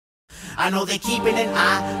I know they keeping an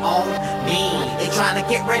eye on me. They trying to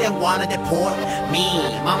get rid and wanna deport me.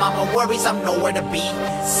 My mama worries I'm nowhere to be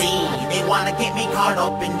seen. They wanna get me caught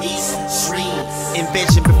up in these streets.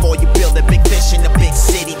 Envision before you build a big fish in a big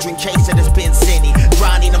city. Drink chaser that's been city.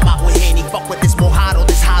 Drowning them out with Henny. Fuck with this mojado,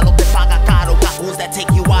 this hollow te paga caro. Got goons that take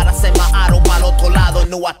you out, I say my auto. Pa'l otro lado,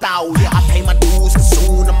 no atao. I pay my dues, cause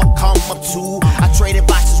soon I'ma come up too. I traded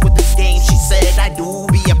boxes with this game, she said I do.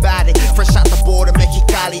 Be about it, fresh out the border,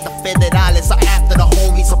 Mexicali. The federales are after the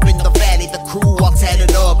homies up in the valley. The crew all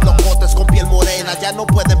tatted up, locotes con piel morena. Ya no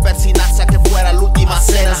pueden persinarse a que fuera la última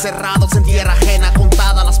cena. Encerrados en tierra ajena,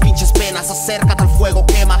 contadas las pinches penas. Acércate al fuego,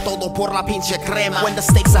 quema todo por la pinche crema. When the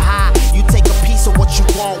stakes are high, you take a piece of what you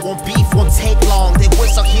want. Won't beef, won't take long. They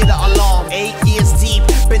whistle here to alarm. 8 years deep,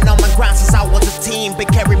 been on my grind since I was a teen. Been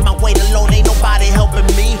carrying my weight alone, ain't nobody helping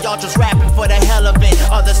me. Y'all just rapping for the hell of it,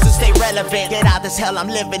 others to stay relevant. Get out this hell I'm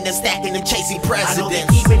living and stacking and chasing presidents. I know they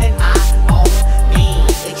keeping an eye on me.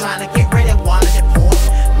 They trying to get rid and wanna deport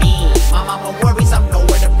me. My mama worries I'm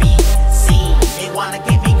nowhere to be seen. They wanna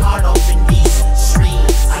get me caught up in these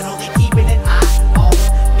streets. I know they keeping an eye on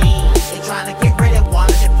me. They trying to get rid and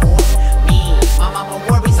wanna deport me. My mama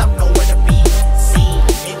worries I'm nowhere to be seen.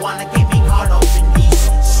 They wanna get me caught up in these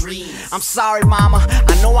streets. I'm sorry mama,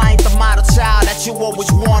 I know I ain't the model child that you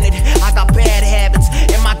always wanted. I got bad habits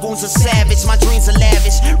and my goons are savage. My dreams are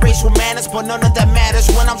lavish, raised with manners, but none of that matters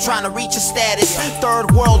when I'm trying to reach a status.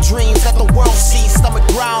 Third world dreams that the world sees, stomach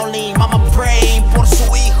growling. Mama praying por su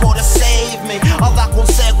hijo to save me. All the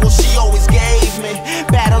consejos she always gave me.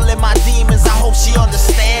 Battling my demons, I hope she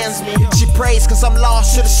understands me. She prays cause I'm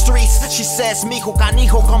lost to the streets. She says, mijo,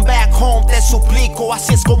 canijo, come back home, te suplico.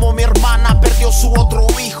 Así es como mi hermana perdió su otro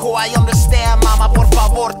hijo. I understand, mama, por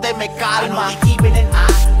favor, te me calma. I know they keeping an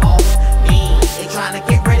eye on me. They trying to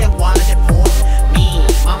get rid and wanna deport me.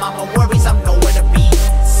 My mama worries I'm nowhere to be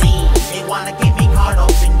seen. They wanna get me caught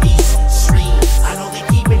up in these streets. I know they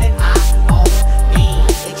keeping an eye on me.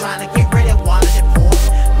 They trying to get rid and wanna deport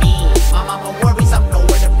me. My mama worries I'm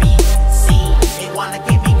nowhere to be seen. They wanna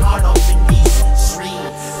get me caught up in these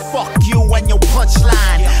streets. Fuck you and your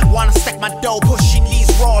punchline. Wanna stack my dough, pushing these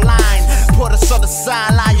raw lines. Put us on the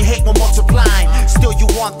sideline, you hate when multiplying. Still you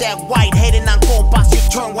want that white, hating on compas, you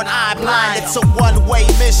turn one eye blind. It's a one-way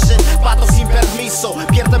mission, vato sin permiso.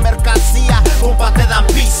 Pierde mercancía, compa te dan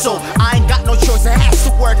piso. I ain't got no choice, it has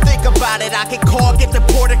to work, think about it. I get caught, get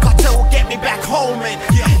deported, cartel will get me back home. And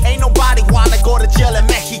ain't nobody wanna go to jail in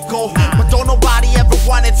Mexico, but don't nobody ever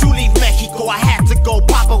wanted to leave Mexico. I had to go,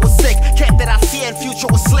 Papa was sick, can't that I see and future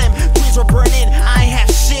was slim. Dreams were burning, I ain't have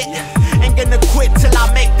shit. Ain't gonna quit till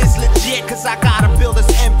I make this legit, cause I gotta build this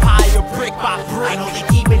empire brick by brick. I know they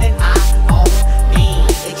keeping an eye on me.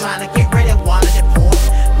 They trying to get rid and wanna deport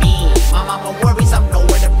me. My mama worries I'm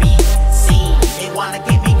nowhere to be seen. They wanna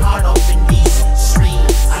get me caught up in these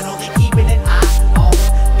streets. I know they keeping an eye on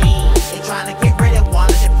me. They trying to get rid and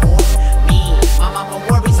wanna deport me. My mama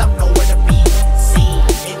worries I'm nowhere to be seen.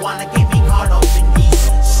 They wanna get me caught up in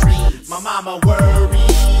these streets. My mama worries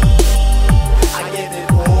I get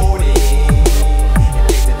deported.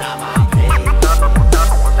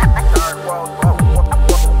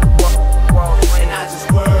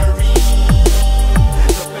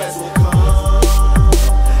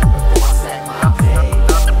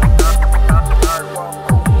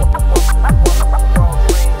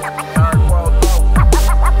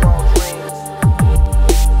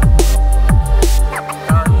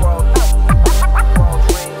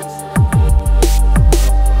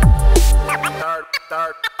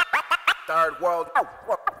 Third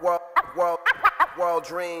world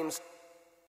dreams.